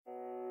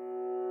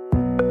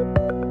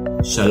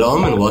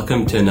Shalom and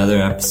welcome to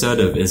another episode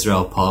of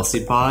Israel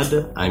Policy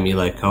Pod. I'm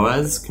Eli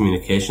Koaz,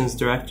 Communications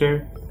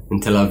Director in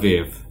Tel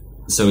Aviv.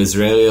 So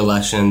Israeli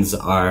elections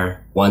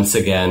are once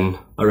again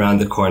around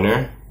the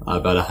corner,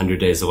 about 100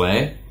 days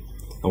away.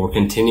 And we're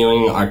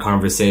continuing our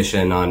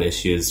conversation on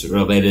issues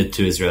related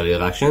to Israeli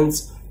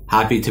elections.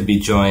 Happy to be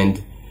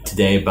joined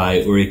today by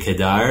Uri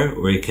Kedar.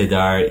 Uri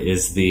Kedar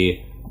is the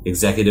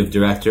Executive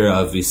Director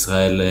of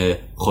Israel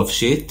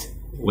Chofshit,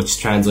 which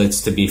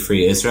translates to Be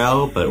Free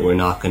Israel, but we're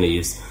not going to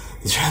use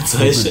the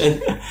translation.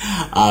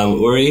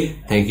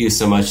 Uri, thank you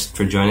so much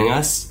for joining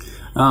us.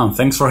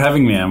 Thanks for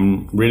having me.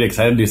 I'm really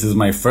excited. This is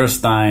my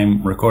first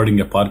time recording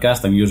a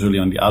podcast. I'm usually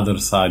on the other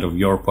side of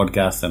your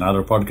podcast and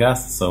other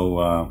podcasts,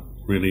 so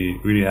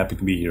really happy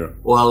to be here.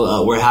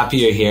 Well, we're happy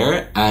you're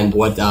here, and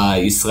what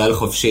Israel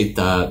Chofshit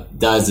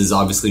does is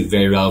obviously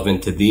very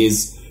relevant to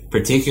these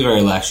particular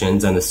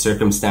elections and the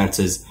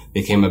circumstances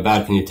they came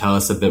about. Can you tell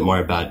us a bit more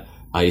about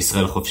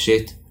Israel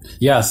Chofshit?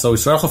 Yeah, so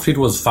Israel Chofshit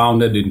was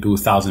founded in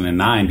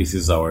 2009. This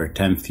is our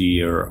 10th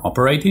year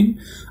operating.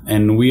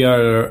 And we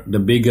are the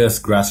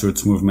biggest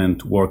grassroots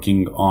movement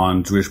working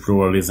on Jewish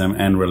pluralism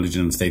and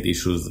religion and state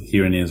issues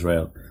here in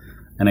Israel.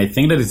 And I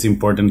think that it's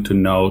important to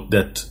note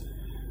that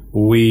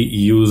we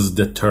use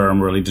the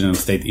term religion and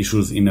state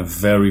issues in a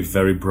very,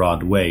 very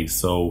broad way.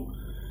 So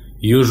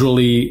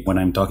usually when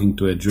I'm talking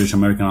to a Jewish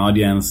American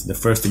audience, the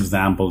first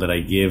example that I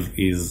give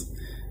is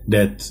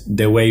that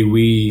the way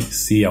we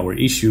see our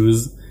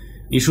issues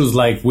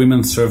like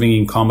women serving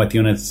in combat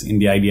units in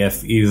the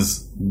IDF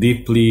is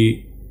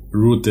deeply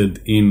rooted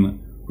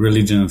in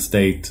religion and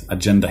state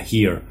agenda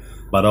here,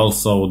 but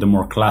also the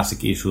more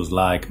classic issues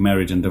like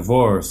marriage and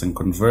divorce and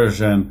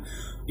conversion,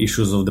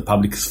 issues of the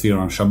public sphere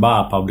on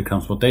Shabbat, public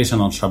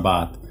transportation on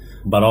Shabbat,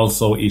 but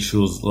also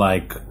issues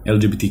like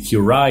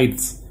LGBTQ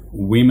rights,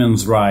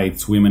 women's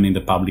rights, women in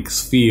the public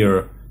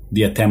sphere,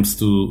 the attempts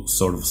to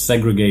sort of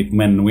segregate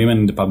men and women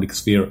in the public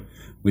sphere,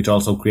 which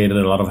also created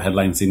a lot of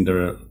headlines in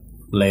the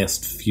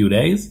last few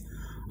days.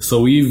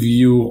 So we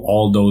view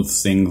all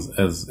those things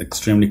as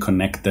extremely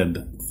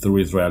connected through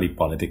Israeli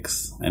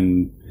politics.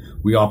 And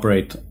we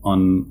operate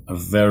on a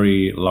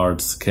very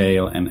large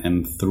scale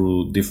and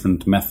through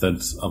different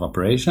methods of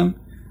operation.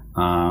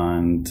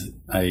 And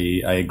I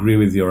agree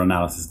with your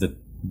analysis that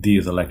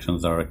these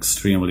elections are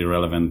extremely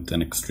relevant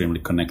and extremely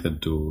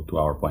connected to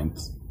our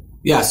points.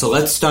 Yeah, so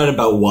let's start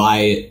about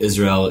why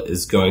Israel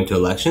is going to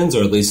elections,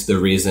 or at least the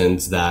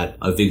reasons that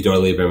Avigdor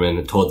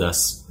Lieberman told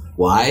us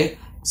why.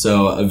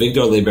 So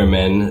Avigdor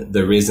Lieberman,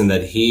 the reason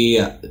that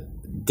he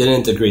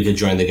didn't agree to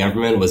join the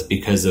government was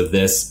because of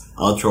this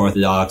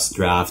ultra-Orthodox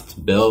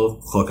draft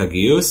bill, Chok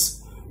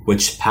HaGiyus,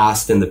 which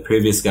passed in the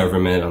previous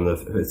government on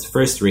its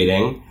first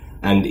reading.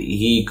 And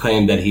he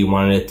claimed that he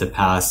wanted it to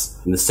pass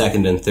in the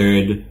second and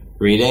third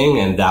reading,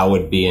 and that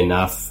would be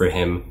enough for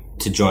him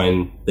to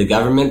join the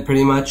government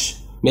pretty much.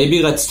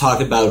 Maybe let's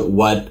talk about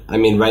right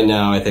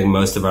now I think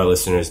most of our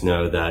listeners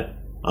know that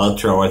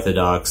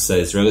ultra-Orthodox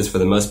Israelis, for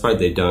the most part,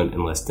 they don't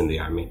enlist in the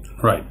army.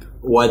 Right.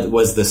 What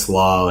was this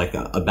law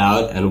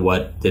about, and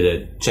what did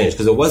it change?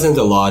 Because it wasn't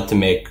a law to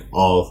make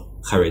all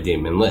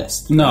Haredim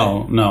enlist.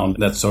 No,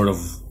 that sort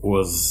of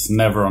was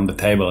never on the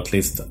table, at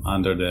least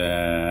under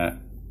the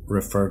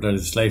referred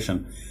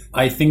legislation.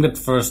 I think that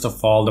first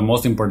of all, the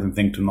most important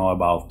thing to know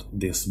about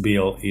this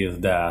bill is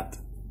that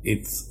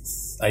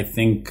it's, I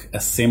think,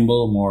 a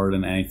symbol more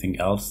than anything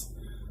else.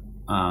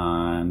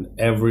 And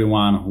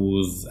everyone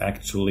who's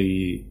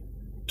actually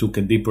took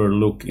a deeper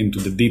look into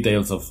the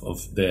details of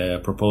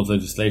the proposed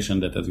legislation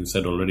that, as you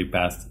said, already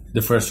passed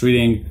the first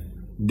reading,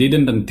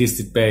 didn't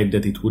anticipate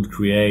that it would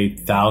create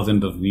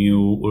thousands of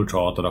new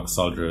ultra-Orthodox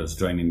soldiers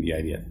joining the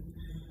IDF.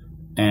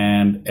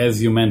 And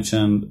as you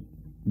mentioned,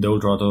 the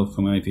ultra-Orthodox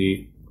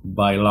community,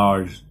 by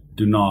large,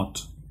 do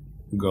not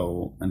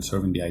go and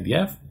serve in the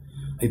IDF.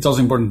 It's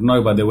also important to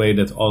know, by the way,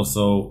 that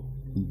also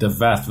the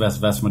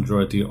vast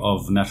majority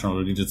of national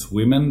religious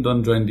women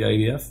don't join the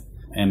IDF,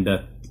 and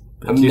that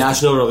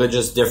national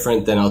religious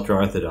different than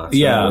ultra-Orthodox.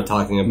 Yeah, we're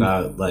talking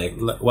about like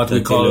what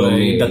we call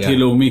Dati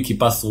Leumi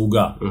Kippa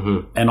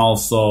Sruga, and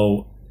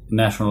also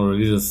national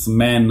religious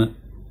men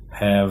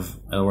have,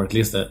 or at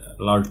least a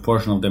large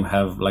portion of them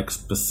have, like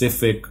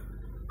specific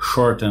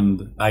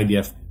shortened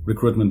IDF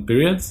recruitment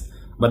periods.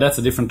 But that's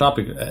a different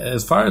topic.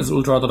 As far as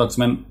ultra-Orthodox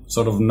men,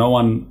 sort of no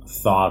one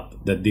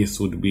thought that this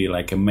would be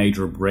like a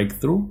major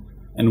breakthrough.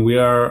 And we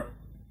are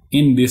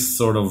in this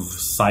sort of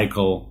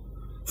cycle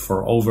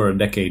for over a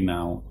decade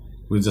now,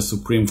 with the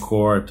Supreme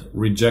Court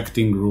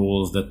rejecting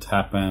rules that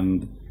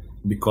happened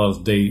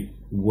because they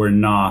were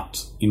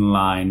not in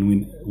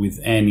line with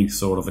any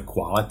sort of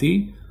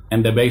equality.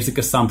 And the basic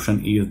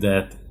assumption is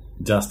that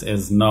just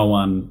as no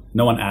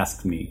one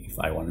asked me if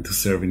I wanted to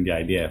serve in the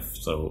IDF,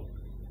 so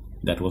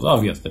that was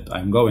obvious that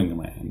I'm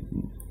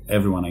going.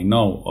 Everyone I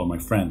know, all my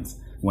friends,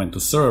 went to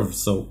serve.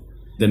 So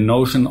the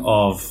notion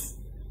of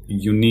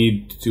you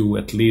need to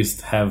at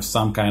least have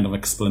some kind of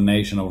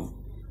explanation of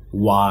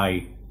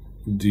why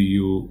do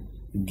you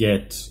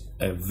get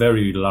a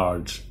very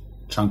large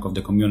chunk of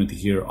the community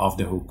here off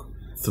the hook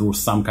through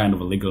some kind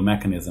of a legal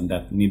mechanism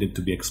that needed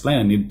to be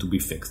explained and needed to be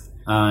fixed.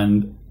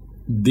 And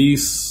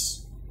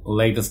this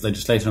latest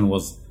legislation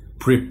was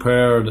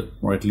prepared,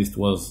 or at least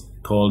was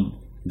told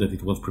that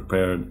it was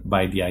prepared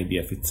by the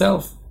IDF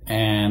itself.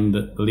 And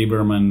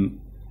Lieberman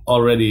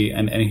already,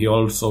 and he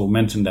also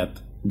mentioned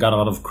that, got a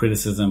lot of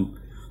criticism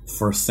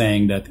for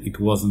saying that it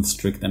wasn't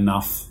strict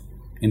enough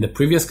in the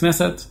previous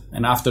Knesset.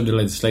 And after the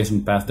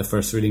legislation passed the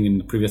first reading in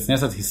the previous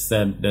Knesset, he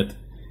said that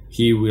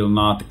he will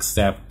not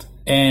accept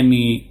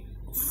any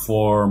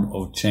form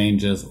of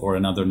changes or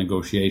another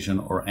negotiation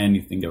or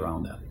anything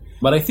around that.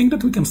 But I think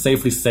that we can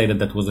safely say that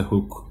that was a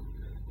hook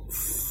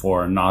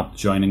for not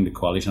joining the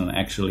coalition and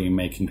actually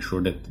making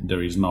sure that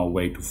there is no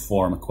way to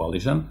form a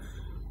coalition.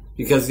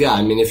 Because, yeah,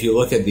 I mean, if you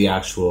look at the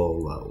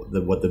actual,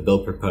 what the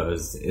bill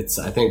proposed,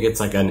 I think it's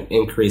like an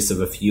increase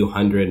of a few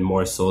hundred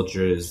more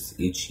soldiers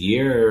each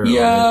year.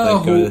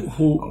 Yeah,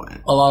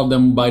 a lot of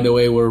them, by the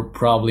way, were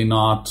probably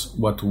not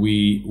what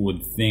we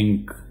would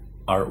think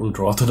are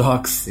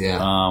ultra-Orthodox. Yeah.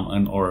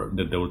 Or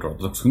that the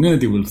ultra-Orthodox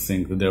community will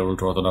think that they're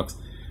ultra-Orthodox.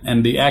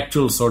 And the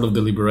actual sort of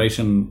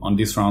deliberation on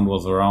this round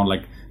was around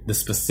like the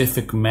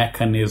specific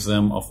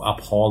mechanism of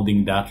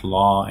upholding that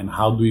law and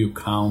how do you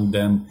count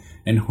them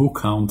and who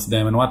counts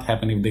them and what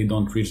happens if they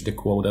don't reach the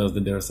quotas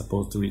that they're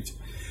supposed to reach.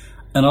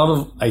 And a lot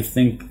of, I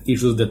think,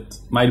 issues that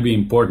might be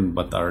important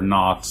but are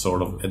not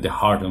sort of at the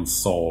heart and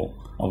soul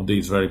of the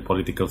Israeli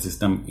political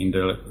system in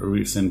the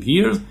recent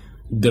years.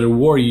 There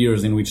were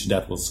years in which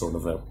that was sort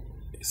of a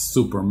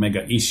super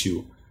mega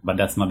issue, but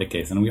that's not the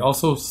case. And we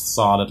also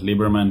saw that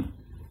Lieberman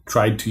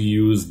tried to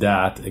use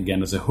that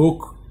again as a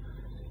hook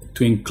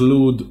to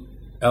include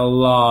a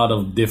lot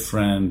of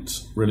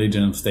different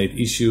religion and state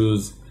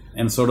issues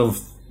and sort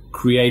of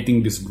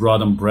creating this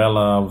broad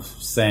umbrella of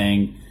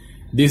saying,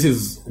 this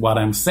is what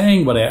I'm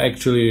saying, but I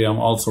actually am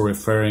also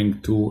referring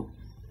to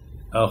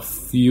a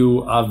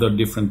few other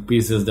different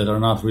pieces that are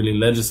not really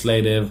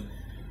legislative,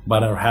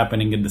 but are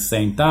happening at the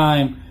same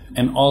time.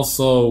 And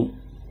also,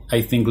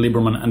 I think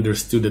Lieberman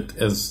understood it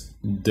as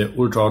the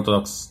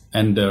ultra-Orthodox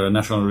and the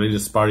national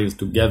religious parties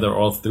together,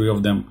 all three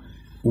of them,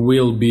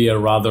 will be a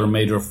rather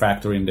major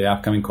factor in the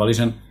upcoming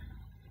coalition.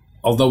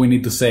 Although we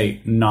need to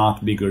say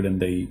not bigger than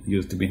they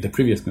used to be in the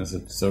previous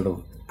Knesset, sort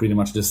of pretty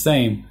much the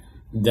same,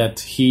 that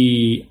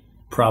he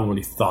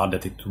probably thought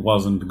that it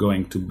wasn't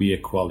going to be a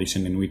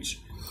coalition in which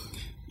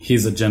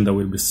his agenda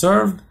will be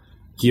served.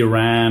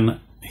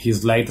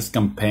 His latest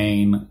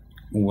campaign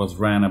was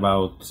ran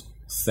about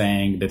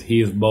saying that he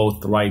is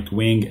both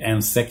right-wing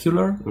and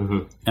secular,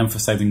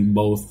 emphasizing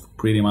both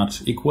pretty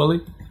much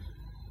equally.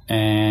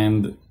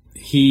 And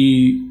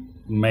he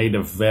made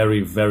a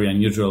very, very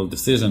unusual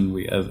decision.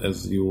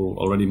 As you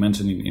already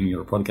mentioned in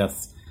your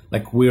podcast,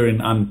 like we're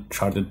in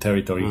uncharted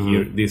territory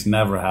here. This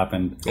never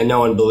happened. And no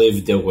one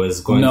believed it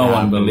was going to happen. No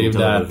one believed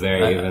that.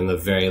 Even the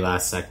very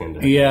last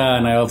second. Yeah,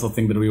 and I also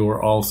think that we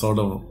were all sort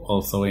of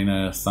also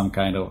in some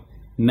kind of,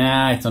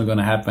 it's not going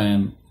to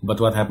happen, but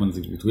what happens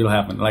if it will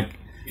happen? Like,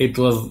 it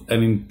was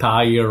an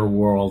entire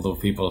world of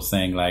people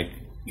saying, like,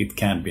 it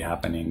can't be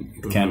happening,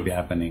 it can't be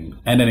happening.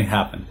 And then it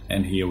happened,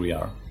 and here we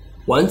are.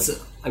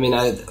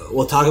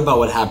 We'll talk about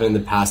what happened in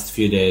the past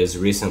few days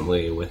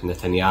recently with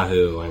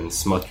Netanyahu and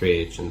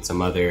Smotrich and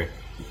some other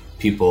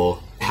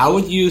people. How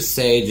would you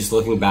say, just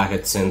looking back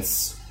at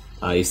since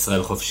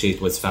Israel Chofshit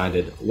was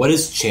founded, what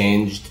has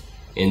changed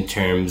in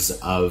terms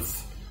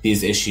of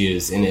these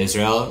issues in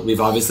Israel?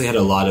 We've obviously had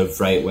a lot of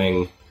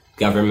right-wing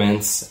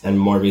governments, and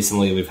more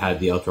recently we've had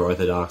the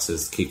ultra-Orthodox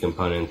as key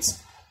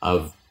components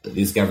of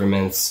these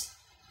governments.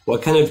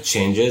 What kind of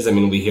changes? I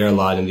mean, we hear a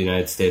lot in the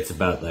United States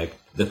about like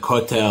the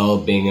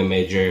Kotel being a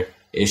major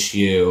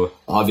issue.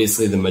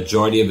 Obviously, the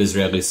majority of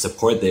Israelis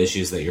support the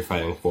issues that you're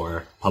fighting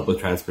for, public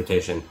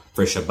transportation,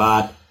 for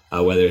Shabbat,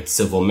 whether it's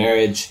civil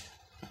marriage.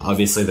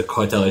 Obviously, the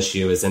Kotel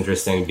issue is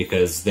interesting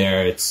because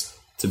there it's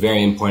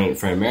very important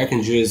for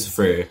American Jews,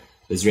 for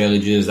Israeli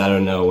Jews. I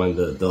don't know when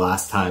the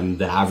last time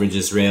the average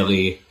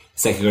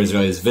secular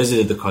Israelis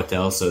visited the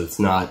Kotel, so it's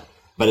not,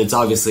 but it's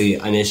obviously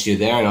an issue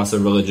there, and also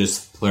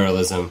religious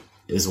pluralism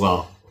as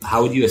well.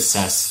 How would you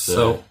assess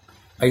So,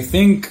 I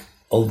think,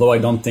 although I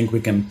don't think we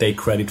can take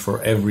credit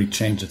for every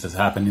change that has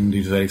happened in the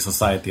Israeli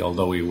society,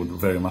 although we would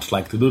very much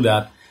like to do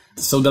that.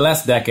 So the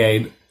last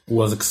decade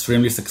was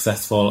extremely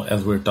successful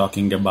as we're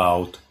talking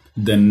about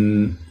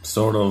the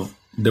sort of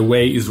the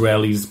way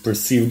Israelis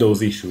perceive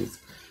those issues.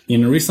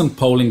 In recent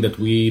polling that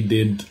we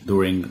did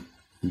during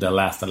the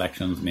last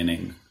elections,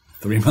 meaning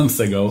 3 months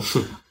ago,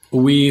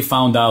 we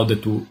found out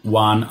that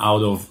one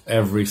out of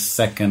every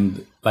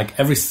second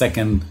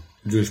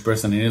Jewish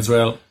person in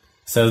Israel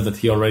says that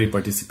he already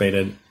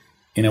participated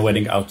in a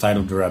wedding outside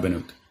of the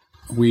rabbinate.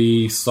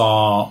 We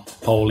saw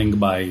polling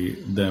by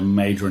the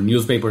major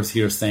newspapers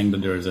here saying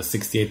that there is a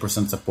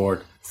 68%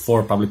 support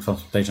for public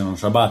transportation on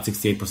Shabbat,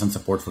 68%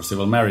 support for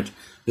civil marriage.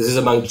 This is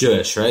among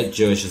Jewish, right?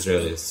 Jewish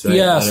Israelis, right?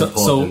 Yeah,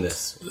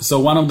 so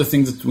one of the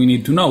things that we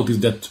need to note is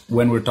that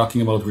when we're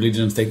talking about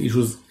religion and state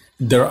issues,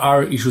 there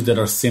are issues that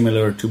are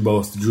similar to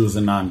both Jews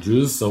and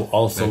non-Jews. So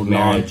also like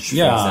marriage, for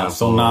example.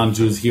 So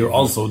non-Jews here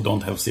also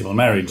don't have civil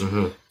marriage.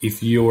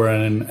 If you are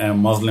a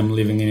Muslim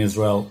living in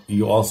Israel,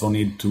 you also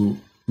need to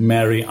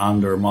marry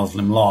under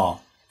Muslim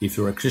law. If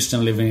you're a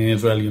Christian living in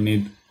Israel, you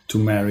need to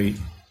marry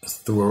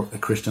through a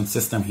Christian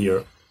system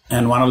here.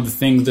 And one of the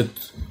things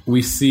that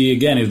we see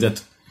again is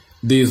that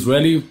the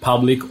Israeli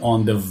public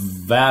on the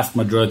vast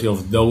majority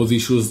of those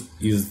issues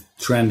is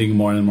trending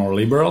more and more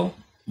liberal.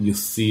 You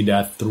see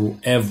that through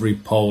every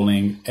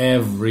polling,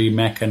 every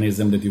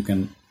mechanism that you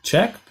can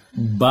check.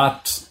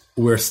 But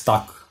we're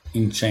stuck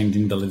in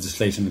changing the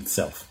legislation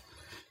itself,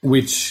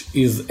 which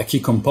is a key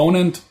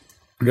component.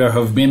 There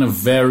have been a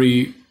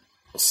very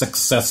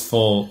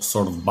successful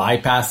sort of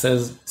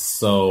bypasses.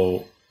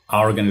 So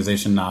our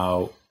organization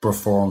now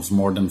performs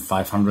more than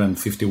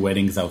 550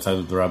 weddings outside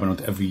of the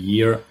rabbinate every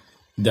year.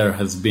 There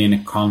has been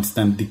a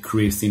constant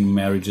decrease in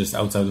marriages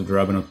outside of the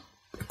rabbinate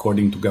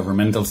according to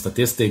governmental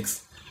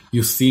statistics.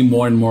 You see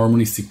more and more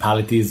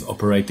municipalities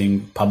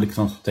operating public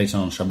transportation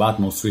on Shabbat,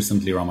 most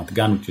recently Ramat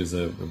Gan, which is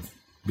a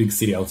big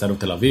city outside of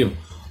Tel Aviv.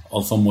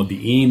 Also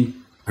Modi'in,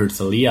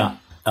 Herzliya.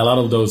 A lot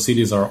of those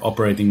cities are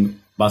operating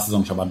buses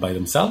on Shabbat by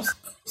themselves.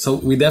 So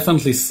we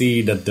definitely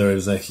see that there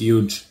is a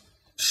huge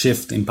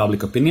shift in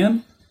public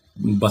opinion,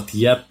 but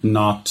yet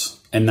not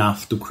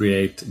enough to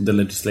create the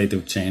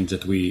legislative change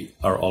that we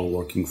are all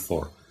working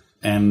for.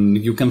 And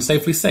you can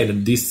safely say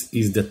that this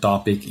is the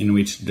topic in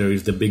which there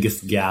is the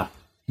biggest gap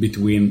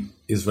between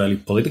the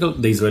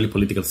Israeli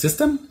political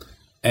system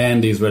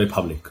and the Israeli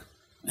public.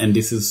 And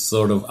this is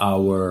sort of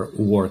our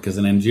work as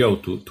an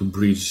NGO to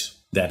bridge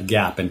that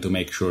gap and to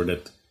make sure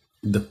that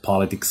the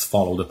politics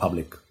follow the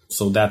public.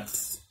 So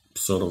that's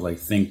sort of, I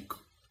think,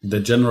 the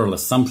general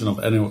assumption of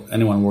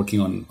anyone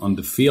working on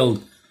the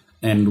field.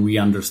 And we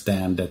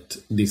understand that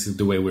this is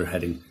the way we're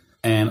heading.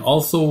 And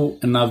also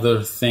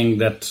another thing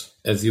that,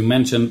 as you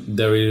mentioned,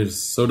 there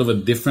is sort of a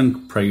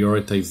different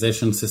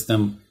prioritization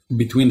system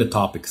between the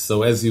topics.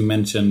 So as you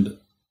mentioned,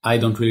 I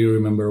don't really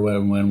remember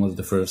when was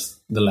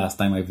the last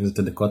time I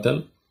visited the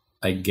Kotel.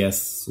 I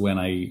guess when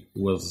I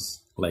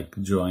was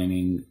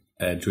joining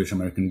a Jewish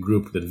American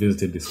group that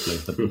visited this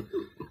place.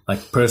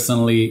 But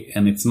personally,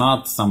 and it's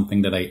not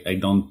something that I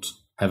don't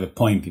have a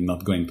point in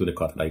not going to the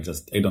Kotel.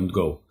 I don't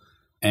go.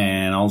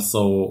 And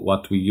also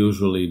what we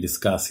usually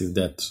discuss is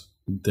that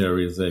there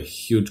is a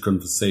huge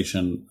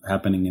conversation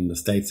happening in the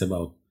States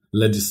about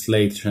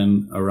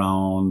legislation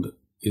around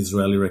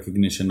Israeli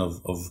recognition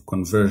of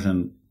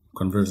conversion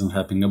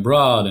happening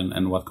abroad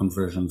and what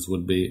conversions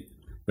would be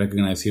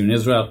recognized here in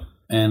Israel.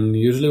 And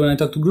usually when I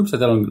talk to groups, I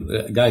tell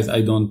them, guys,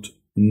 I don't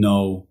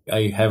know.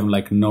 I have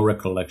no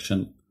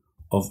recollection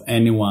of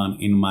anyone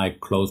in my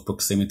close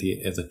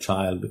proximity as a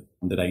child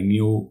that I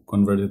knew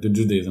converted to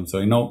Judaism. So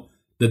I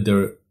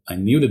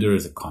knew that there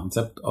is a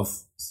concept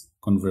of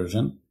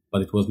conversion,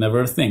 but it was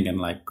never a thing.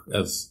 And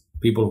as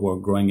people who are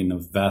growing in a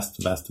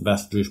vast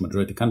Jewish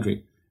majority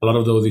country, a lot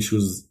of those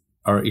issues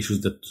are issues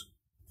that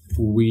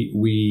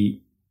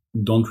we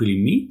don't really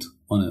meet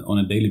on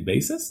a daily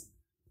basis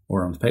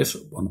or on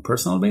a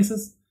personal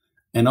basis.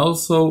 And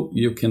also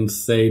you can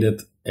say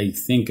that I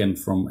think, and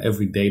from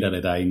every data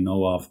that I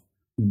know of,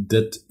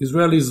 that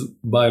Israelis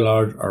by and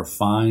large are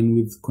fine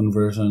with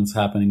conversions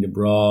happening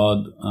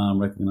abroad,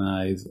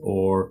 recognized,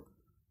 or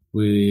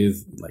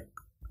with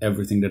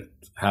everything that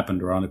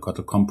happened around the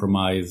Kotel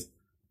Compromise.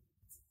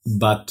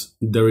 But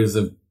there is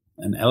an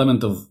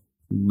element of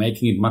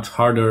making it much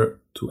harder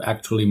to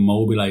actually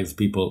mobilize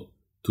people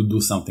to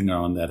do something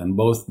around that. And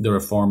both the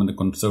Reform and the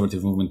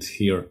conservative movement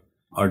here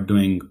are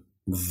doing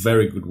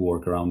very good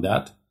work around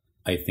that.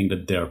 I think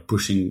that they're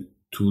pushing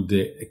to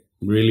the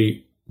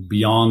really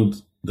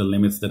beyond the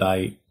limits that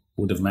I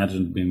would have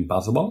imagined being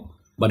possible.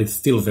 But it's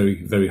still very,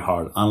 very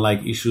hard.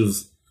 Unlike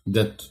issues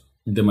that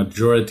the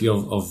majority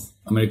of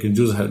American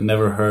Jews have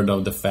never heard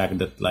of, the fact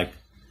that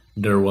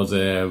there was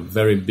a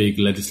very big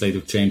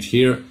legislative change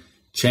here,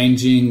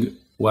 changing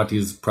what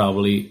is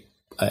probably,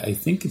 I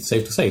think it's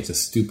safe to say, it's a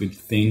stupid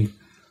thing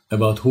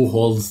about who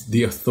holds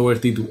the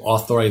authority to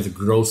authorize a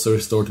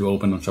grocery store to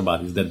open on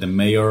Shabbat. Is that the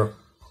mayor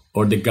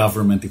or the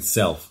government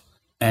itself?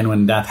 And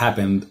when that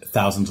happened,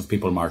 thousands of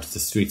people marched the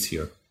streets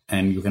here.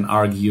 And you can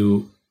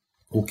argue,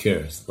 who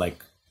cares?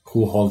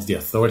 Who holds the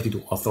authority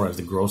to authorize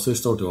the grocery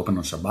store to open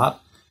on Shabbat?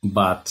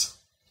 But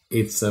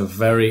it's a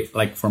very,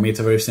 for me,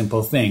 it's a very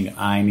simple thing.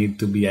 I need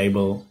to be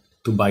able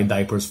to buy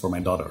diapers for my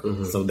daughter.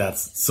 Mm-hmm. So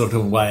that's sort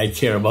of why I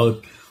care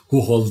about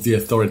who holds the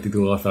authority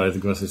to authorize the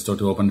grocery store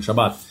to open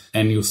Shabbat.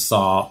 And you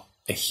saw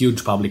a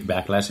huge public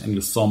backlash, and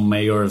you saw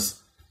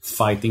mayors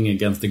fighting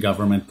against the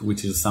government,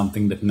 which is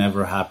something that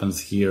never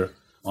happens here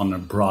on a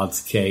broad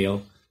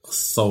scale.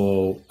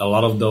 So a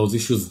lot of those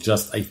issues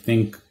I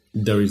think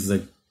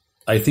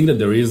that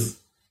there is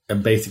a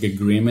basic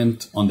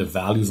agreement on the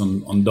values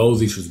on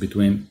those issues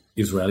between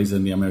Israelis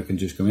and the American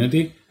Jewish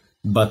community,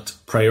 but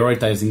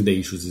prioritizing the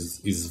issues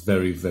is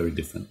very, very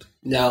different.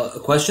 Now, a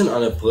question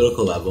on a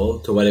political level,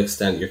 to what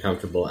extent you're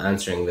comfortable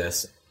answering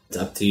this, it's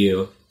up to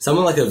you.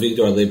 Someone like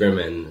Avigdor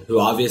Lieberman, who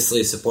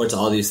obviously supports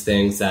all these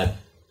things that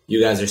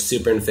you guys are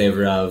super in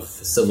favor of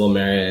civil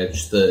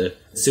marriage, the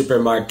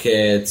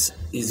supermarkets.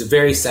 He's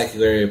very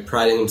secular,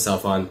 priding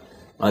himself on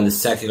the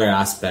secular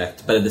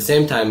aspect. But at the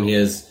same time,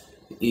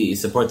 he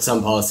supports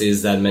some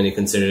policies that many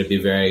consider to be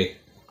very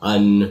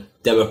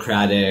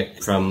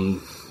undemocratic,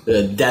 from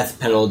the death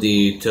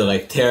penalty to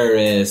like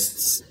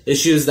terrorists,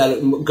 issues that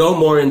go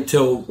more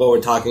into what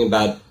we're talking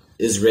about,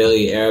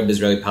 Israeli-Arab,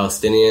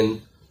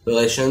 Israeli-Palestinian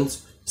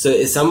relations. So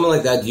is someone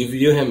like that, do you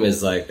view him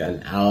as like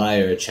an ally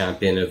or a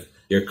champion of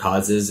your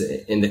causes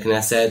in the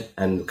Knesset,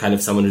 and kind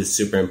of someone who's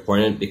super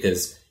important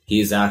because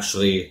he's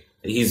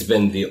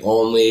been the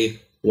only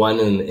one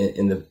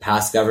in the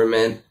past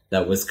government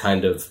that was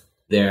kind of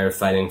there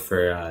fighting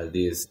for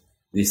these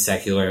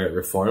secular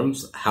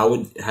reforms? How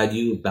do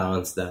you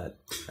balance that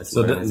as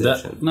an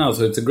organization?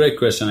 So it's a great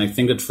question. I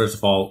think that first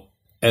of all,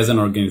 as an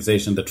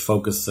organization that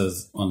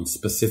focuses on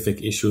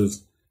specific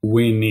issues,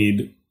 we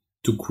need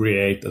to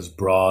create as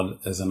broad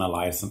as an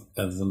alliance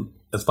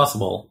as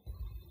possible,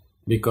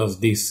 because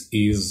this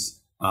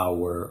is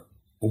our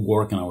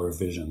work and our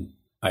vision.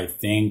 I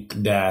think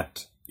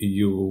that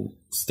you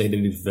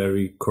stated it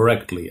very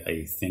correctly.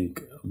 I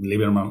think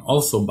Lieberman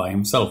also by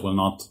himself will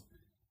not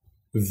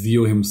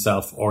view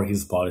himself or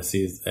his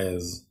policies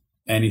as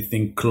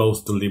anything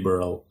close to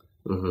liberal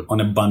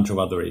on a bunch of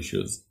other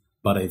issues.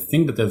 But I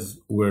think that as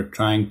we're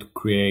trying to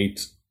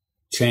create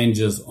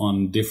changes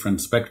on different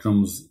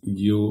spectrums,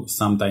 you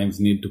sometimes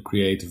need to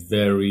create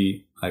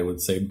very, I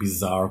would say,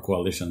 bizarre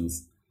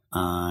coalitions.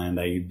 And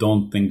I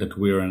don't think that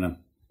we're in a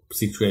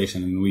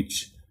situation in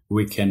which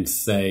we can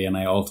say, and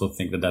I also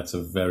think that that's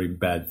a very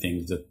bad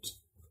thing that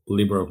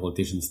liberal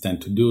politicians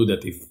tend to do,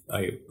 that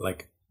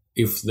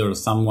if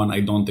there's someone I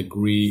don't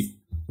agree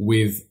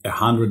with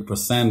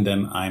 100%,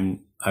 then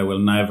I will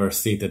never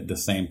sit at the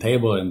same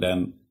table, and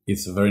then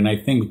it's a very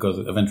nice thing because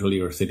eventually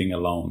you're sitting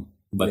alone,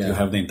 but you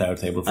have the entire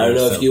table for yourself. I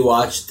don't know if you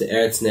watched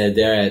Eretz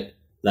Nehederet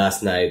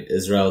last night,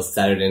 Israel's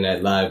Saturday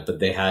Night Live, but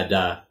they had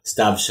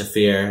Stav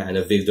Shafir and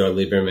Avigdor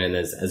Lieberman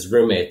as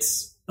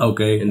roommates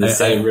in the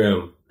same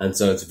room. And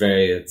so it's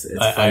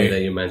funny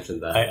that you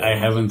mentioned that. I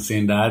haven't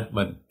seen that,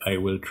 but I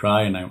will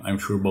try, and I'm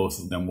sure both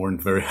of them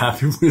weren't very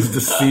happy with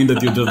the scene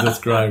that you just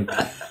described.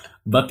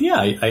 But yeah,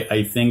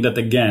 I think that,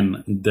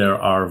 again, there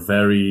are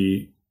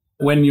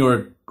when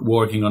you're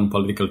working on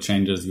political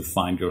changes, you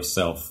find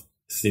yourself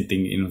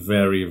sitting in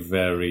very,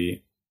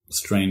 very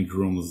strange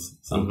rooms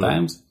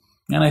sometimes.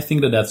 And I think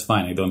that that's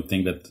fine. I don't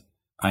think that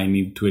I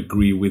need to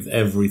agree with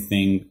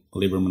everything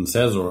Lieberman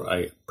says, or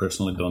I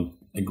personally don't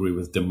agree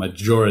with the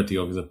majority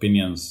of his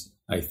opinions.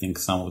 I think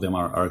some of them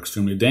are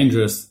extremely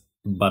dangerous.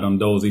 But on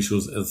those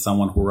issues, as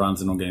someone who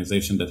runs an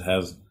organization that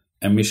has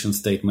a mission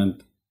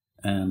statement,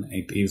 and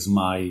it is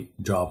my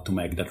job to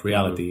make that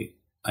reality,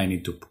 I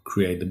need to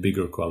create the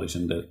bigger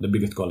coalition, the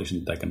biggest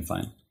coalition that I can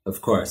find.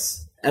 Of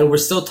course. And we're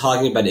still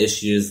talking about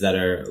issues that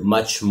are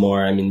much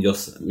more, you'll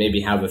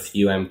maybe have a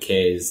few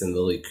MKs in the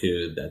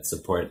Likud that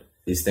support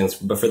these things,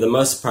 but for the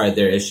most part,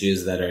 they're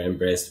issues that are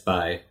embraced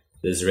by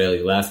the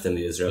Israeli left and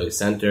the Israeli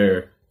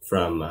center,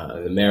 from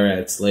the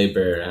Meretz,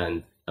 Labor,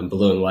 and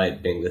Blue and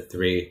White being the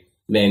three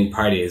main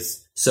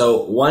parties.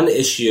 So one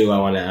issue I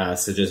want to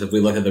ask is just if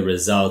we look at the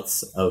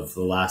results of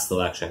the last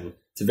election,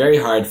 it's very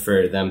hard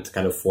for them to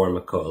kind of form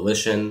a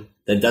coalition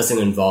that doesn't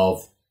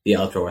involve the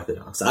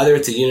ultra-Orthodox. Either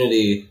it's a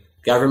unity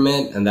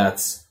government, and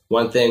that's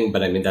one thing, but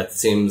that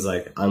seems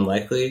like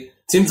unlikely.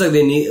 It seems like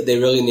they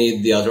really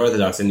need the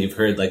ultra-Orthodox, and you've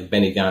heard like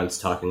Benny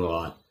Gantz talking a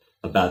lot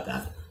about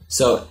that.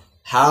 So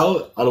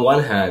how, on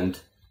one hand,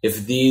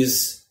 if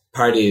these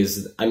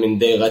parties,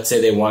 let's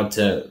say they want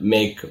to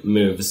make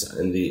moves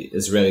in the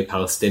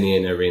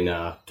Israeli-Palestinian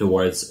arena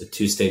towards a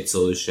two-state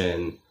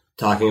solution,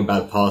 talking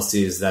about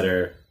policies that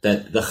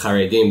the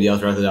Haredim, the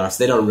ultra-Orthodox,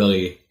 they don't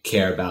really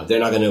care about. They're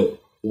not going to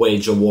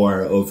wage a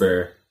war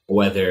over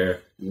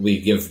whether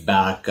we give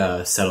back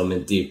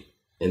settlement deep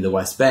in the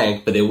West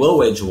Bank, but they will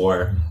wage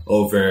war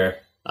over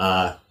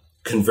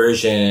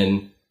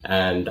conversion.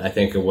 And I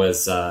think it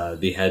was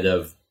the head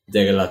of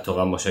Degel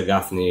HaTorah, Moshe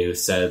Gafni, who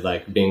said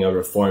being a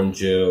Reform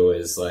Jew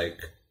is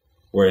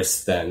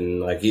worse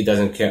than he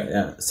doesn't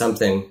care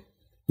something.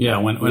 Yeah,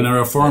 when a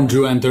Reform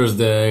Jew enters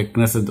the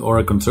Knesset or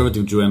a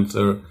conservative Jew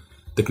enter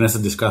the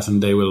Knesset discussion,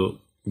 they will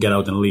get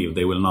out and leave.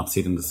 They will not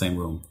sit in the same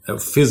room.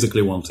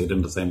 Physically won't sit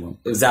in the same room.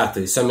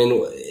 Exactly.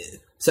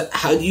 So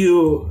how do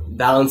you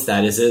balance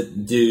that?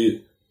 Do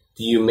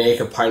you make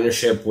a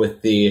partnership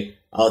with the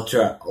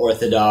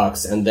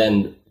ultra-Orthodox and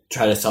then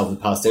try to solve the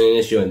Palestinian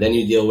issue, and then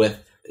you deal with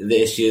the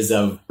issues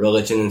of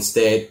religion and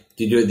state?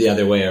 Do you do it the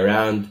other way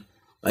around?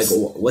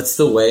 What's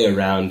the way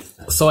around?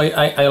 So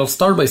I'll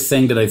start by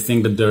saying that I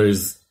think that there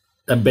is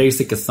a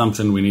basic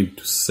assumption we need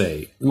to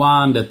say.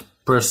 One, that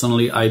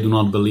personally I do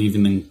not believe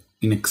in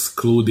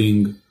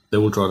excluding the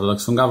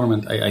ultra-Orthodox from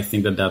government. I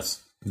think that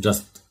that's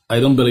just,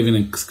 I don't believe in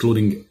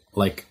excluding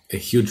a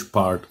huge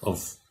part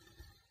of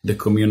the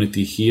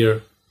community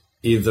here,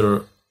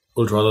 either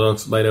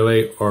ultra-Orthodox, by the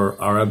way, or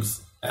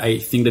Arabs. I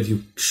think that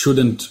you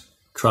shouldn't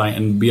try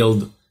and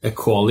build a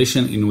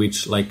coalition in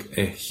which like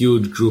a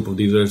huge group of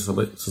the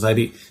Israeli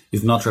society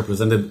is not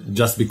represented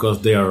just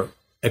because they are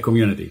a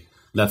community.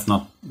 That's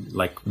not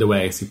like the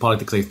way I see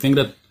politics. I think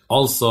that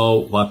also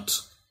what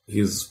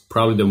is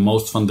probably the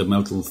most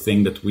fundamental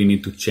thing that we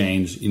need to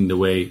change in the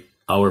way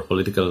our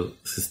political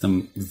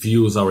system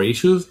views our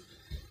issues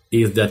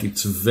is that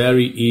it's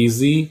very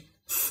easy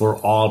for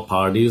all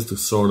parties to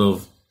sort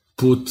of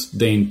put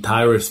the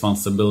entire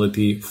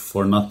responsibility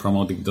for not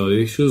promoting those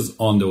issues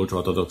on the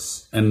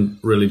ultra-Orthodox and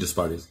religious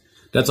parties.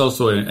 That's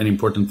also an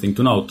important thing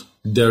to note.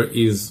 There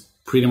is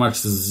pretty much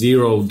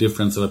zero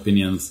difference of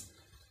opinions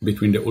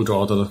between the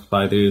ultra-Orthodox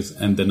parties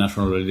and the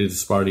national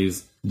religious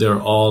parties.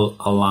 They're all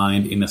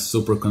aligned in a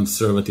super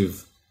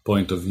conservative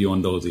point of view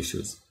on those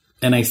issues.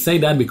 And I say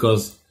that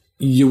because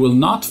you will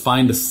not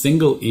find a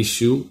single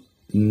issue,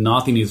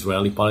 not in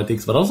Israeli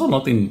politics, but also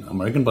not in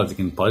American politics,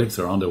 in politics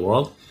around the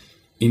world,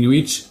 in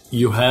which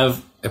you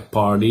have a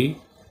party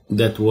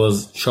that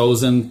was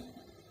chosen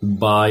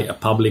by a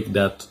public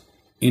that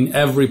in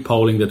every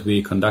polling that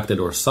we conducted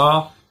or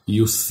saw,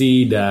 you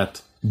see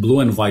that blue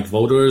and white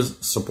voters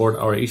support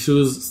our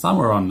issues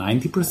somewhere around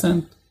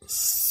 90%.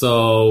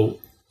 So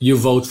you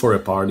vote for a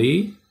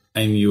party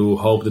and you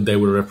hope that they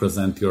will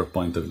represent your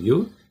point of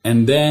view.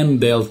 And then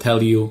they'll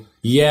tell you,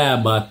 yeah,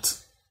 but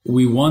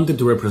we wanted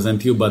to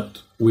represent you,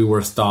 but we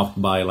were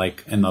stopped by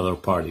like another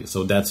party.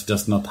 So that's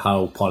just not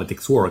how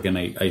politics work. And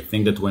I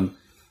think that when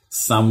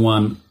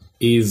someone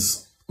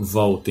is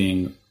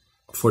voting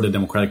for the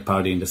Democratic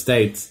Party in the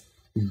States,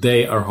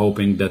 they are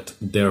hoping that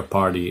their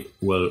party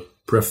will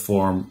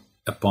perform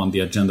upon the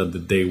agenda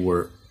that they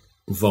were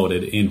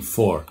voted in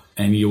for.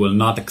 And you will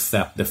not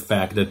accept the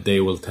fact that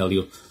they will tell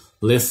you,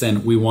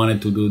 listen, we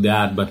wanted to do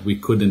that, but we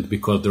couldn't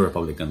because the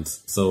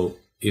Republicans. So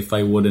if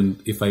I would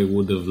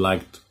have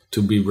liked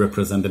to be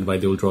represented by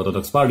the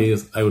ultra-Orthodox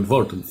parties, I would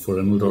vote for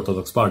an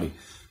ultra-Orthodox party.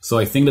 So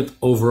I think that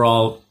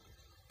overall,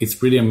 it's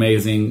pretty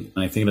amazing.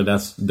 And I think that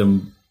that's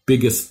the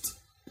biggest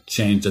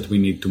change that we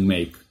need to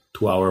make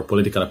to our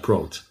political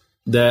approach.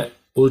 The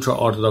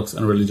ultra-Orthodox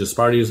and religious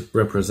parties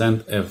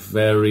represent a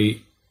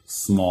very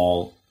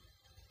small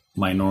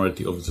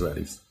minority of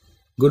Israelis.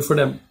 Good for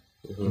them.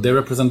 Mm-hmm. They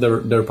represent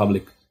their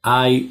public.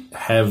 I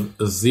have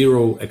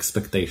zero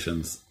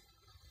expectations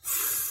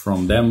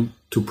from them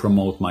to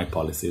promote my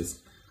policies.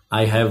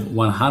 I have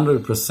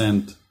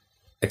 100%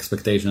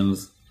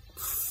 expectations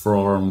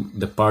from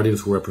the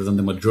parties who represent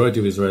the majority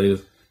of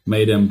Israelis,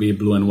 may them be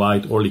blue and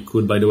white or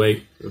Likud, by the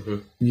way. Mm-hmm.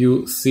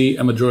 You see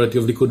a majority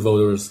of Likud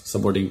voters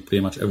supporting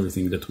pretty much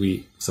everything that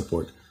we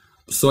support.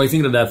 So I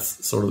think that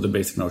that's sort of the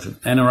basic notion.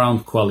 And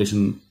around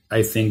coalition,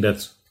 I think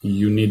that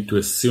you need to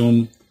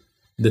assume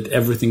that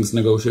everything's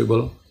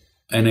negotiable.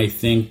 And I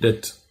think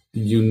that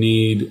you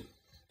need,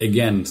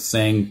 again,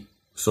 saying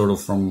sort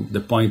of from the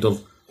point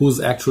of who's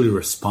actually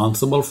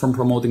responsible for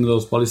promoting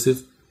those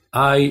policies.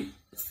 I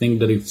think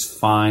that it's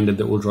fine that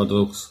the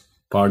ultra-Orthodox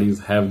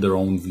parties have their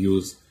own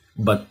views.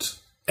 But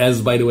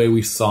as, by the way,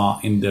 we saw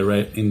in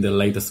the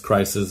latest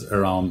crisis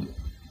around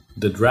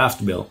the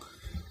draft bill,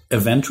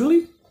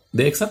 eventually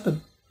they accepted.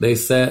 They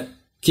said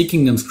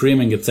kicking and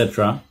screaming,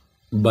 etc.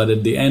 But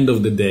at the end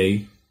of the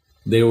day,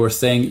 they were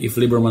saying, if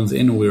Lieberman's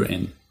in, we're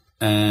in.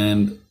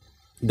 And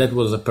that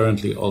was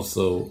apparently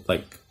also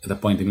like at a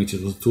point in which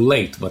it was too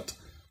late. But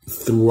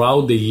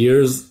throughout the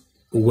years,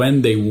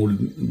 when they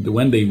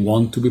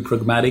want to be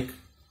pragmatic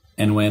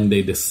and when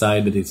they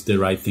decide that it's the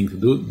right thing to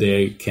do,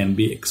 they can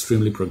be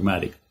extremely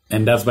pragmatic.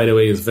 And that's, by the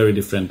way, is very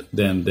different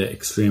than the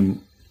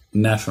extreme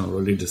national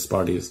religious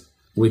parties,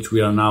 which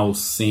we are now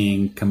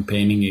seeing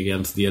campaigning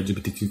against the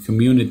LGBTQ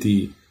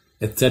community,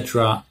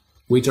 etc.,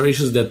 which are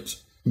issues that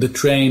the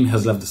train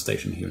has left the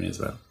station here in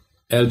Israel.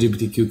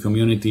 LGBTQ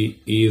community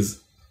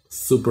is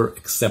super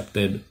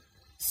accepted,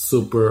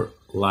 super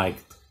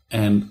liked,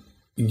 and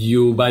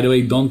you, by the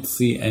way, don't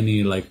see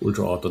any like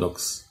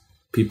ultra-Orthodox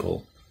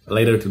people.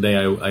 Later today,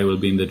 I will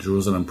be in the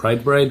Jerusalem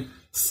Pride Parade,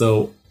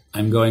 so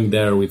I'm going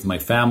there with my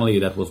family.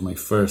 That was my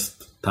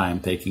first time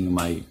taking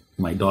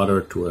my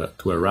daughter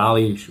to a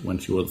rally when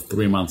she was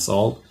 3 months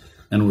old,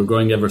 and we're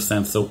going ever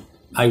since. So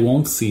I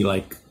won't see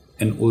like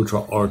an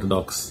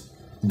ultra-Orthodox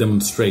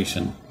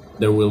demonstration.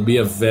 There will be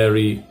a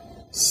very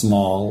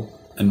small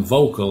and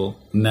vocal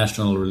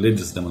national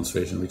religious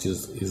demonstration, which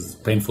is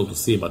painful to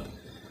see. But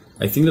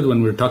I think that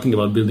when we're talking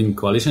about building a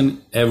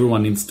coalition,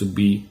 everyone needs to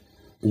be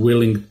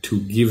willing to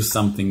give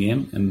something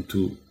in and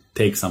to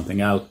take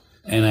something out.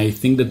 And I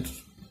think that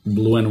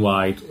blue and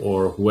white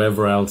or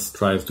whoever else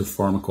tries to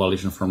form a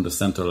coalition from the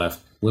center left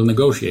will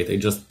negotiate. I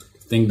just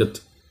think that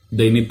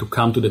they need to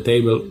come to the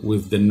table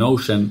with the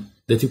notion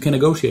that you can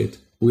negotiate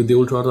with the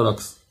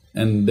ultra-Orthodox,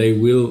 and they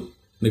will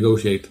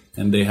negotiate,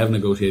 and they have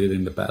negotiated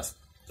in the past.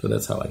 So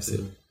that's how I see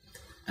it.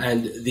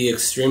 And the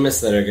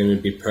extremists that are going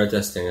to be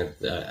protesting at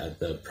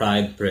the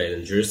Pride Parade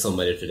in Jerusalem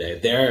later today,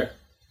 they're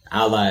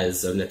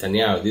allies of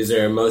Netanyahu. These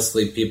are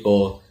mostly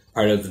people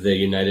part of the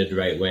United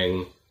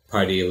Right-Wing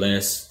Party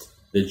list,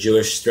 the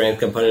Jewish Strength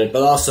component,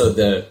 but also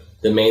the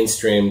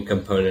mainstream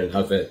component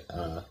of it,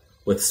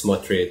 with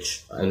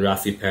Smotrich and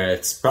Rafi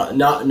Peretz.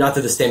 Not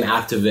to the same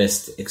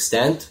activist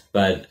extent,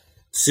 but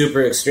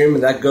super extreme.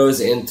 And that goes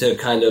into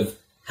kind of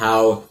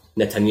how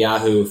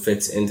Netanyahu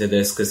fits into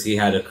this, because he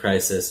had a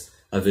crisis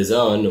of his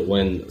own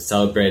when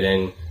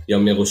celebrating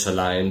Yom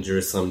Yerushalayim,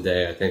 Jerusalem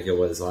Day. I think it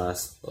was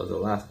last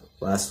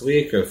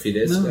week or a few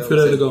days ago? A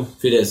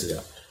few days ago.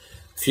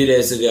 A few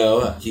days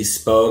ago, he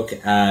spoke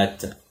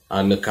at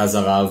Merkaz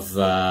Harav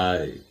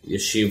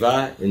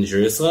Yeshiva in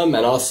Jerusalem,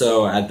 and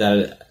also at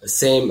that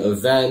same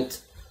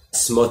event,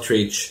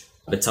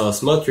 Bezalel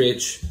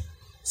Smotrich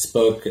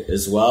spoke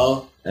as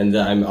well. And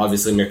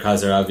obviously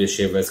Merkaz Harav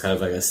Yeshiva is kind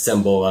of like a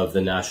symbol of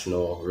the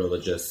national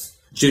religious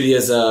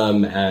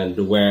Judaism,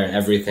 and where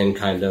everything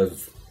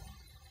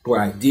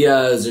where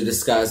ideas are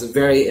discussed, a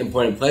very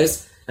important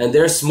place. And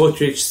there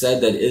Smotrich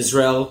said that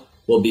Israel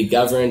will be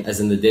governed as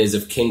in the days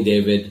of King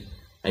David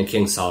and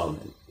King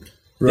Solomon.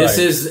 Right. This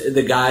is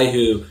the guy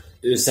who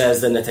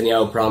says that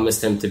Netanyahu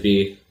promised him to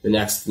be the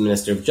next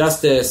Minister of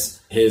Justice.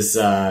 His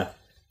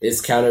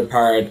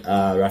counterpart,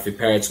 Rafi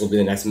Peretz, will be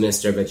the next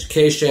Minister of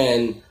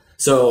Education.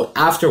 So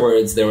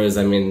afterwards, there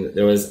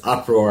was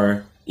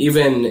uproar,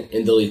 even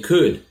in the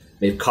Likud.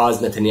 It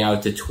caused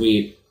Netanyahu to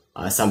tweet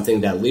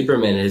something that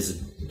Lieberman has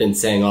been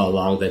saying all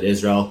along, that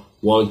Israel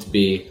won't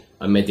be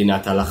a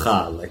Medinat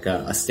Halacha, like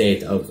a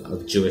state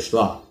of Jewish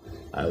law.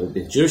 It will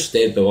be a Jewish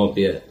state, but won't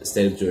be a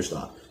state of Jewish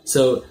law.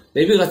 So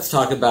maybe let's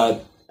talk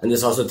about, and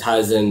this also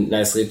ties in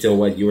nicely to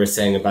what you were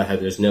saying about how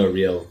there's no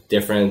real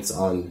difference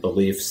on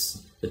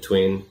beliefs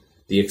between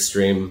the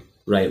extreme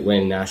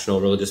right-wing national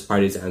religious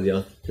parties and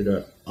the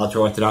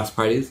ultra-Orthodox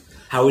parties.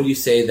 How would you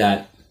say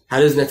that, how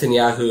does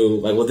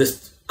Netanyahu, will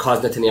this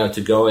cause Netanyahu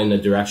to go in a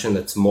direction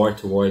that's more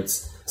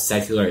towards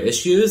secular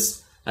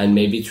issues and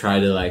maybe try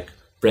to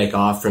break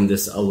off from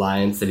this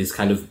alliance that he's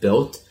kind of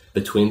built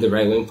between the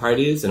right-wing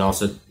parties, and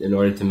also in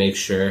order to make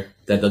sure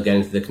that they'll get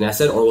into the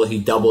Knesset? Or will he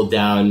double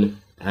down?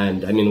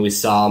 And we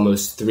saw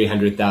almost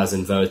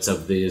 300,000 votes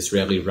of the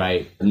Israeli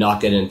right not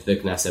get into the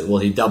Knesset. Will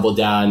he double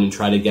down and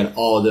try to get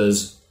all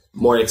those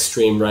more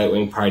extreme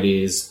right-wing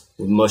parties,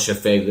 Moshe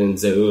Feiglin,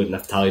 Ze'ud,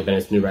 Naftali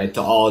Bennett's new right,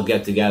 to all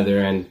get together,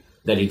 and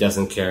that he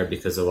doesn't care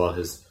because of all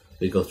his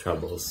legal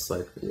troubles?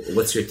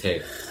 What's your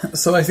take?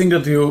 So I think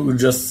that you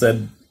just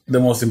said the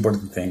most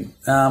important thing.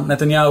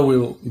 Netanyahu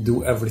will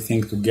do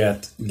everything to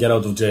get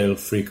out of jail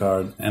free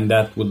card, and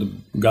that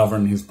would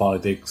govern his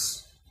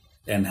politics,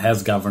 and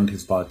has governed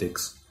his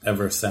politics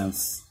ever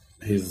since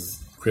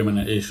his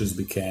criminal issues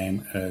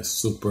became a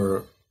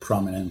super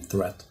prominent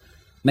threat.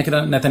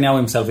 Netanyahu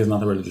himself is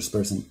not a religious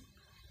person.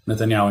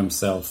 Netanyahu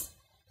himself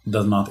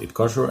does not eat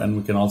kosher, and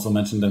we can also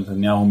mention that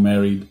Netanyahu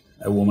married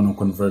a woman who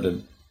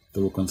converted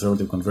through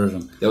conservative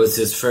conversion. That was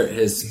his first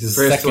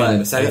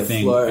wife.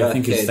 Second wife. I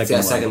think his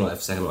second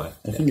wife.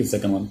 I think his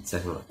second one.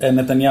 Second one. And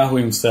Netanyahu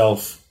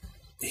himself,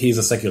 he's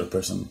a secular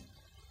person.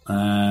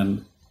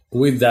 And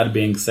with that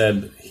being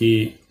said,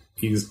 he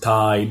is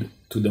tied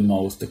to the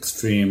most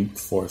extreme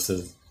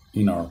forces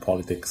in our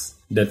politics.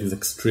 That is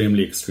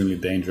extremely, extremely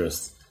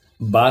dangerous.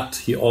 But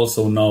he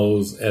also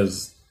knows,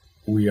 as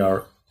we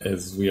are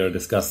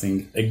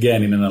discussing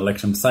again in an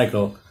election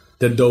cycle,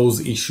 that those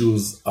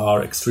issues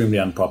are extremely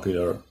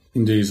unpopular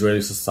in the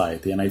Israeli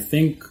society. And I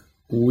think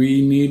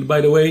we need,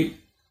 by the way,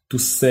 to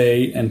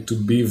say and to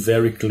be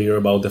very clear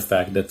about the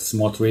fact that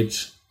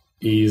Smotrich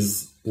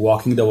is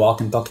walking the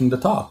walk and talking the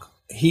talk.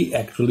 He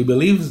actually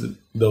believes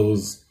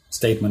those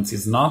statements.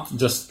 He's not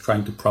just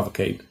trying to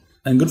provocate.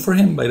 And good for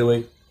him, by the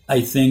way.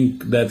 I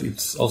think that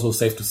it's also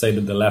safe to say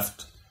that the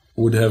left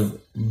would have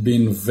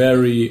been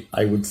very,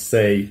 I would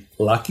say,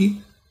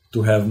 lucky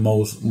to have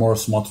more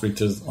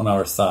Smotriches on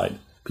our side.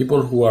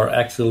 People who are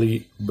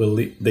actually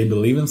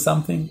believe in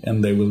something,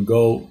 and they will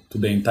go to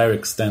the entire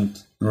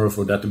extent in order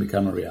for that to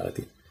become a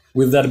reality.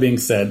 With that being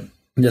said,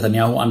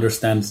 Netanyahu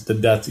understands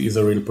that that is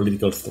a real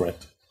political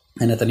threat.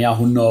 And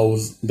Netanyahu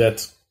knows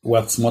that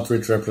what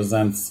Smotrich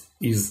represents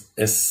is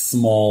a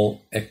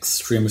small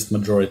extremist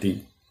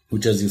majority,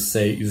 which, as you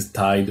say, is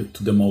tied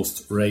to the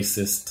most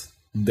racist,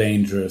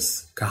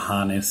 dangerous,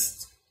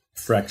 Kahanist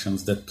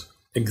fractions that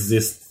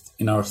exist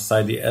in our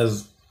society,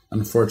 as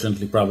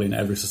unfortunately probably in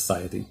every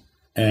society.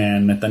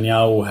 And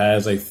Netanyahu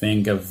has, I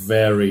think, a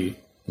very,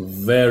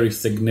 very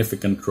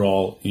significant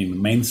role in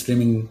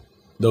mainstreaming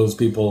those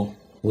people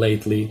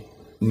lately,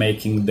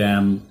 making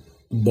them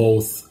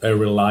both a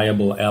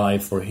reliable ally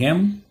for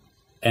him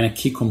and a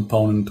key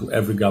component to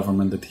every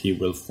government that he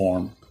will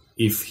form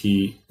if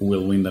he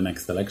will win the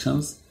next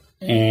elections.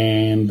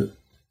 And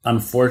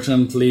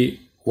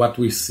unfortunately, what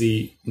we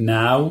see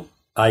now,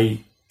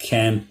 I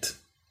can't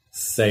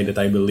say that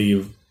I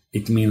believe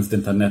it means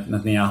that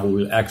Netanyahu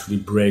will actually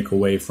break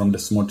away from the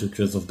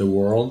Smotriches of the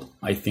world.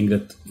 I think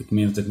that it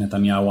means that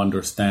Netanyahu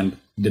understands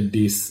that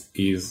this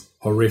is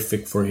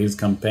horrific for his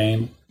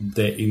campaign.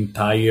 The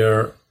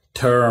entire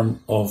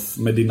term of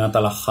Medinat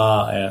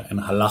Halacha, an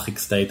halachic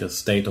state, a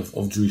state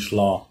of Jewish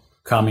law,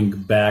 coming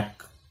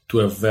back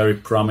to a very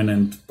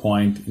prominent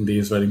point in the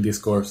Israeli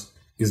discourse,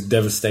 is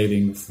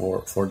devastating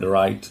for the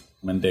right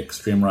and the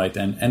extreme right,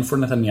 and for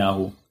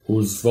Netanyahu,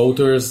 whose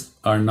voters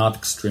are not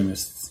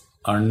extremists.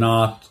 are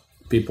not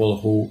people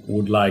who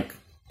would like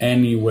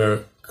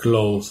anywhere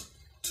close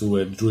to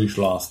a Jewish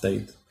law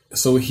state.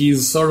 So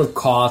he's sort of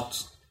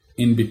caught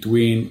in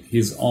between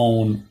his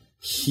own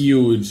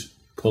huge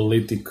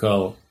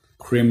political,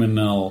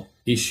 criminal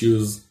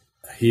issues,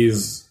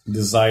 his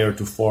desire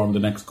to form the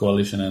next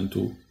coalition and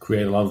to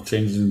create a lot of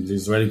changes in the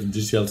Israeli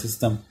judicial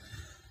system.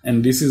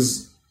 And this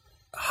is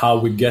how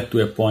we get to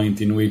a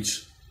point in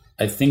which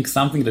I think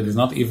something that is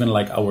not even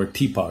like our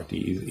Tea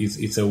Party,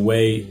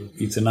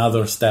 it's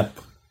another step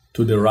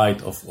to the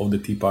right of the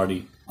Tea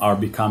Party, are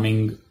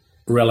becoming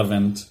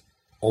relevant,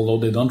 although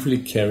they don't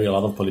really carry a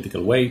lot of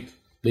political weight,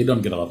 they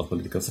don't get a lot of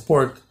political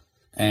support,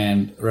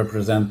 and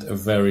represent a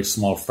very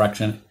small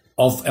fraction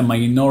of a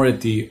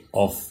minority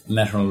of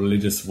national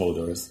religious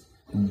voters.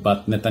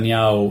 But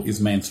Netanyahu is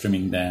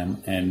mainstreaming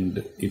them,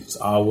 and it's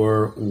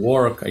our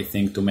work, I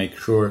think, to make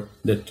sure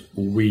that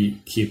we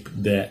keep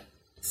the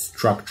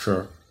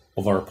structure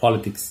of our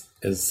politics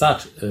as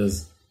such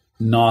as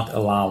not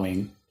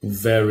allowing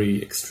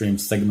very extreme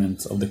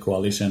segments of the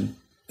coalition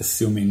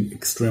assuming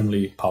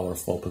extremely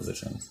powerful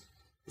positions.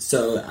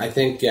 So I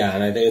think,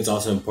 and I think it's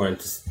also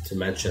important to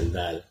mention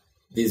that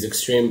these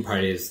extreme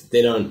parties,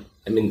 the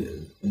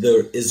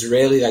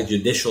Israeli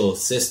judicial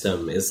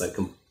system is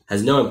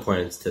has no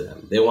importance to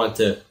them. They want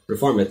to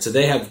reform it. So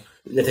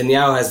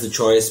Netanyahu has the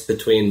choice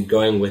between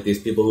going with these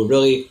people who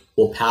really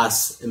will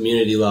pass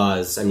immunity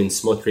laws.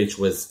 Smotrich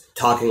was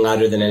talking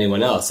louder than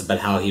anyone else about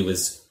how he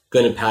was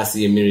going to pass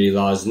the immunity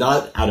laws,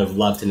 not out of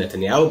love to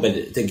Netanyahu,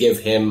 but to give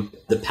him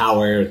the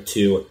power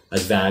to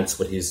advance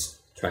what he's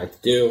trying to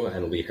do.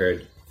 And we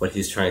heard what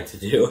he's trying to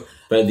do.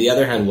 But on the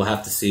other hand, we'll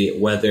have to see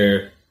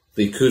whether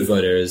Likud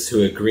voters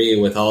who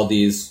agree with all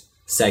these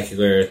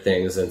secular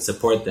things and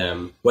support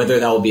them, whether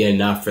that will be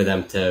enough for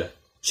them to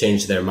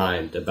change their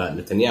mind about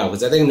Netanyahu.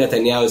 Because I think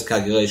Netanyahu's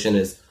calculation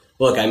is,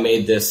 look, I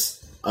made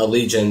this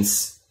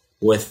allegiance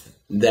with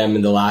them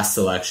in the last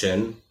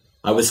election.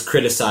 I was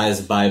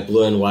criticized by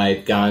Blue and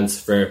White, Gantz,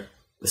 for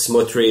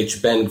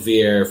Smotrich, Ben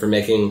Gvir, for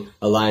making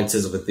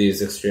alliances with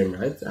these extreme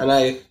rights. And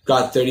I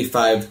got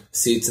 35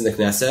 seats in the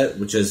Knesset,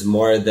 which is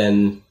more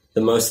than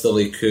the most the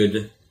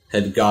Likud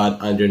had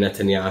got under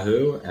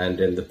Netanyahu, and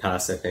in the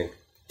past, I think,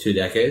 2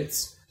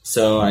 decades.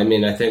 So, I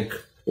think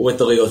with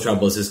the legal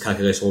troubles, his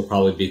calculation will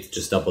probably be to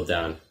just double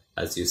down,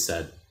 as you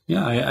said.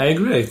 Yeah, I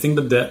agree. I think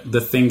that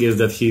the thing is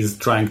that he's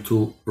trying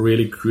to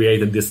really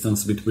create a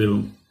distance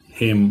between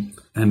him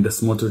and the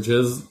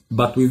Smotriches.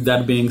 But with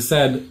that being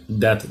said,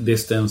 that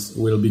distance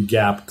will be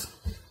gapped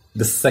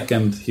the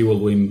second he will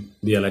win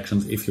the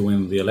elections, if he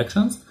wins the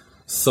elections.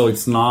 So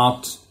it's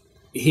not...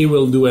 He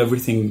will do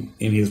everything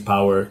in his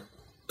power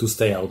to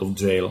stay out of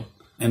jail.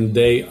 And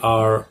they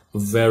are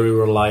very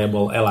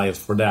reliable allies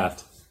for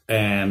that.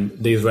 And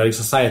the Israeli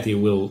society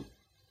will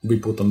be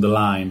put on the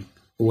line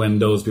when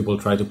those people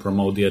try to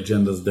promote the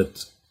agendas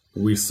that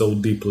we so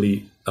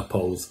deeply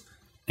oppose.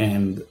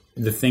 And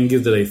the thing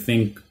is that I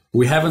think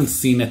we haven't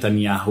seen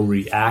Netanyahu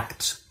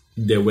react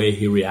the way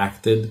he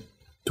reacted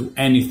to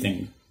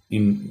anything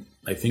in,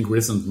 I think,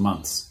 recent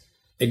months.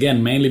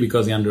 Again, mainly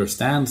because he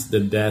understands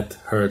that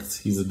hurts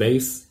his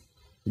base,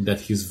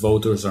 that his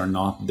voters are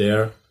not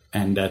there,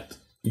 and that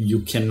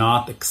you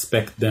cannot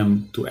expect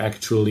them to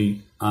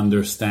actually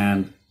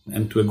understand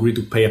and to agree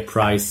to pay a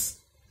price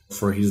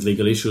for his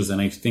legal issues.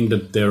 And I think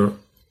that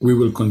we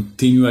will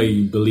continue,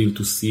 I believe,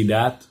 to see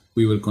that.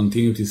 We will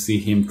continue to see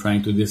him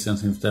trying to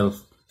distance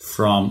himself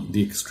from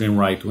the extreme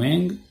right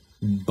wing,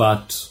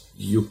 but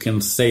you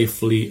can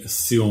safely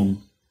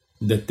assume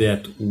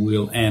that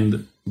will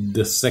end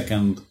the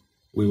second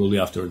we will be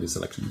after this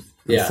election.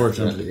 Yeah,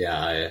 unfortunately.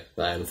 Yeah,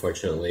 I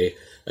unfortunately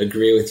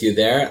agree with you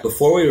there.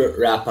 Before we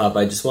wrap up,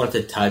 I just wanted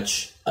to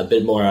touch a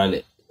bit more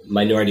on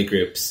minority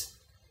groups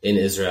in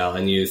Israel.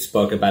 And you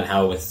spoke about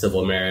how with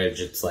civil marriage,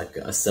 it's like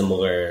a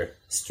similar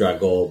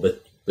struggle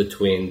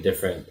between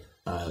different,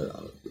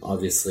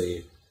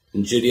 obviously,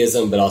 in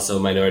Judaism, but also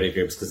minority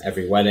groups, because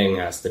every wedding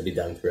has to be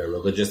done through a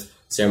religious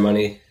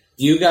ceremony.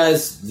 Do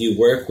you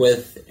work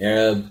with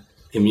Arab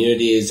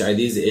communities? Are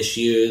these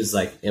issues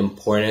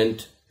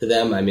important to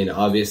them?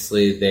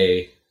 Obviously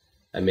they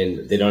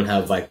don't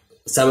have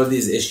some of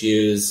these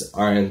issues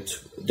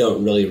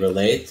don't really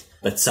relate,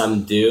 but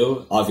some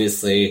do.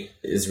 Obviously,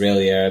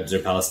 Israeli Arabs or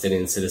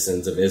Palestinian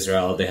citizens of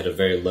Israel, they had a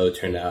very low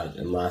turnout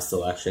in last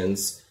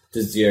elections.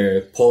 Do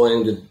you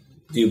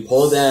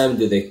poll them?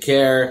 Do they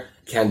care?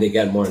 Can they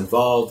get more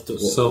involved?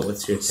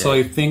 What's your take? So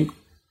I think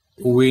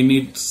we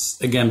need,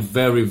 again,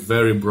 very,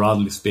 very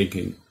broadly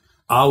speaking,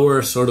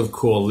 our sort of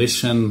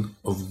coalition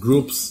of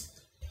groups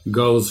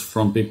goes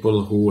from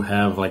people who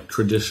have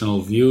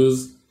traditional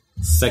views,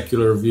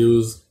 secular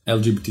views,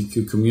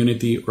 LGBTQ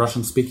community,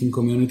 Russian-speaking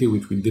community,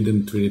 which we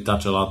didn't really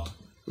touch a lot.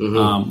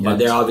 Mm-hmm. But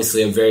they're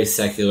obviously a very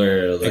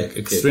secular,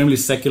 extremely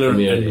secular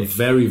community. And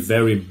very,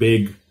 very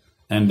big,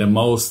 and the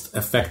most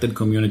affected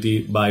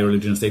community by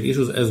religion state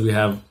issues, as we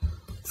have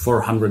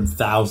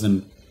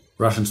 400,000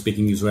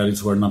 Russian-speaking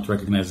Israelis who are not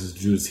recognized as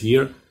Jews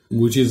here,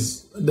 which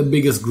is the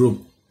biggest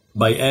group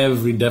by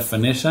every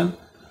definition.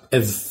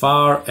 As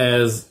far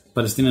as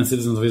Palestinian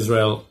citizens of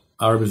Israel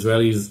Arab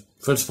Israelis,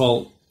 first of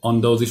all,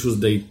 on those issues,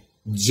 they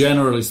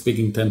generally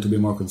speaking tend to be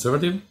more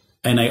conservative.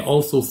 And I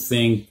also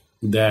think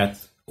that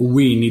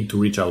we need to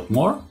reach out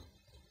more,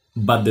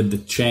 but that the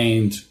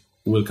change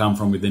will come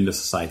from within the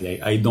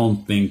society. I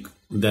don't think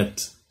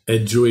that a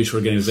Jewish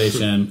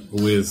organization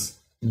with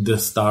the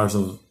stars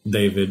of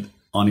David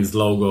on his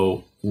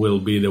logo will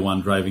be the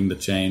one driving the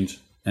change.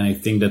 And I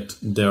think that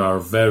there are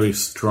very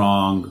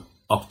strong,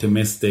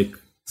 optimistic,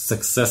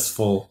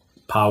 successful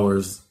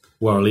powers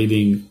who are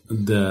leading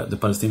the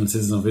Palestinian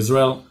citizens of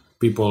Israel,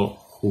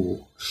 people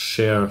who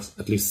share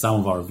at least some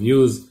of our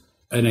views.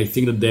 And I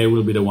think that they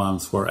will be the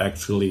ones who are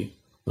actually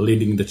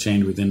leading the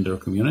change within their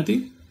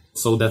community.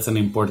 So that's an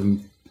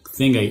important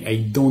thing. I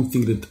don't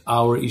think that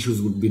our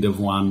issues would be the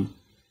one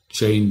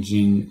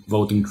changing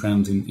voting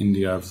trends in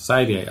the Arab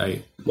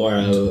society. More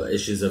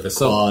issues of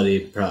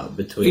equality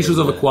between... Issues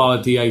of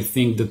equality, I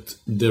think that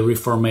the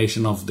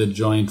reformation of the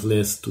joint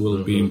list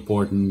will be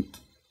important.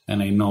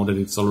 And I know that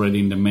it's already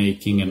in the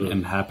making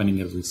and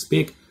happening as we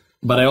speak.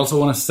 But I also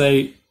want to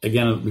say,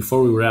 again,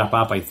 before we wrap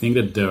up, I think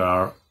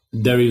that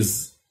there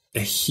is a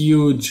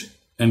huge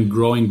and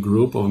growing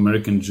group of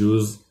American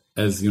Jews,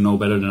 as you know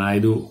better than I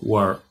do, who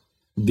are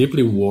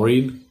deeply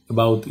worried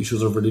about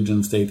issues of religion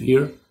and state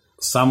here.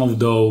 Some of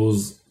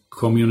those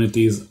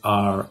communities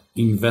are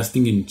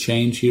investing in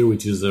change here,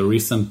 which is a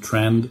recent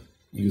trend.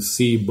 You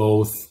see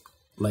both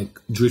like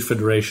Jewish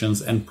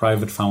federations and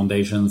private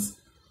foundations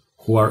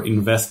who are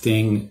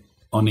investing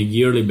on a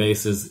yearly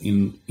basis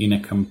in a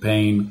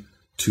campaign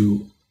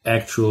to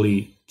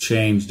actually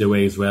change the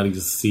way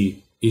Israelis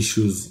see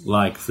issues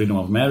like freedom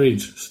of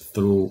marriage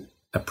through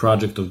a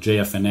project of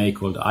JFNA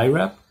called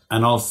IREP.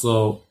 And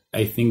also,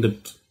 I think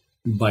that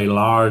by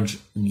large,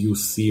 you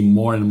see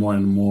more and more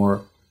and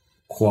more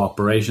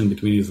cooperation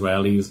between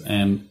Israelis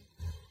and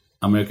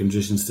American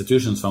Jewish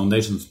institutions,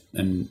 foundations,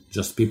 and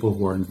just people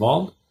who are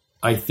involved.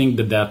 I think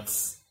that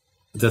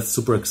that's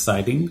super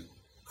exciting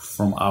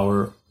from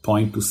our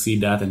point to see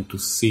that and to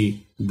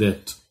see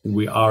that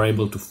we are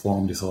able to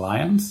form this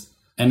alliance.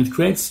 And it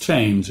creates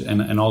change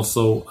and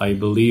also, I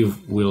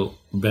believe, will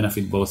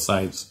benefit both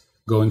sides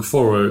going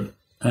forward.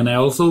 And I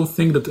also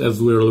think that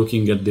as we're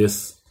looking at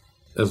this,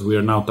 as we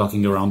are now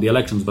talking around the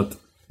elections, but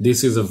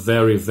this is a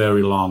very,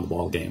 very long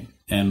ball game.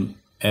 And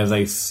as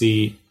I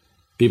see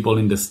people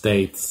in the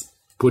States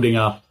putting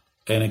up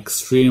an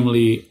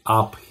extremely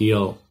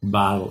uphill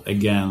battle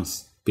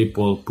against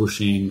people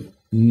pushing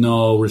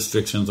no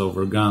restrictions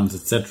over guns,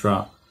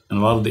 etc., and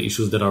a lot of the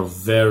issues that are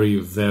very,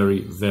 very,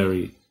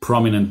 very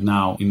prominent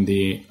now in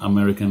the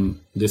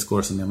American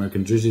discourse and the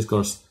American Jewish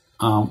discourse,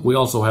 we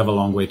also have a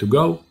long way to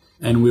go,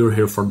 and we're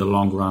here for the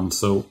long run.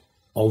 So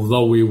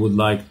although we would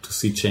like to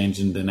see change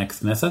in the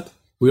next Knesset,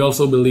 we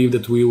also believe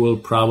that we will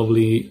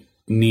probably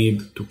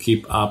need to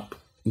keep up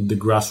the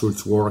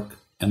grassroots work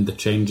and the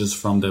changes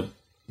from the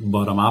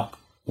bottom up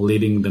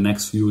leading the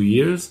next few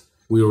years.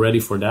 We're ready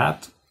for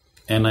that.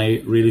 And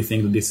I really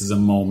think that this is a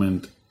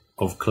moment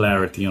of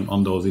clarity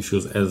on those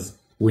issues, as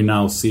we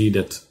now see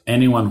that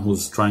anyone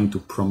who's trying to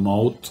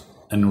promote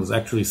and who's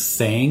actually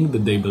saying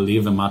that they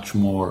believe a much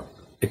more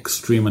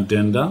extreme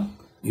agenda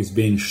is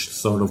being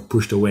sort of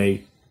pushed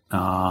away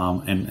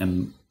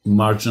and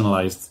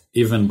marginalized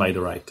even by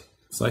the right.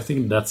 So I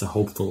think that's a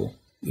hopeful,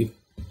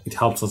 it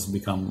helps us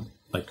become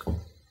like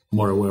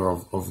more aware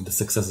of the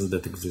successes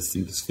that exist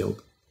in this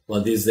field.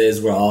 Well, these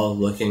days we're all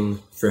looking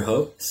for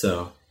hope,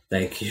 so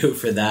thank you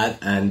for that.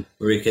 And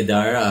Uri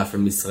Kedar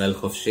from Israel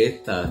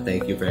Chofshit,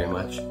 thank you very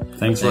much.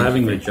 Thanks for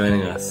having me. Thank you for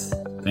joining us.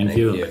 Thank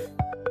you.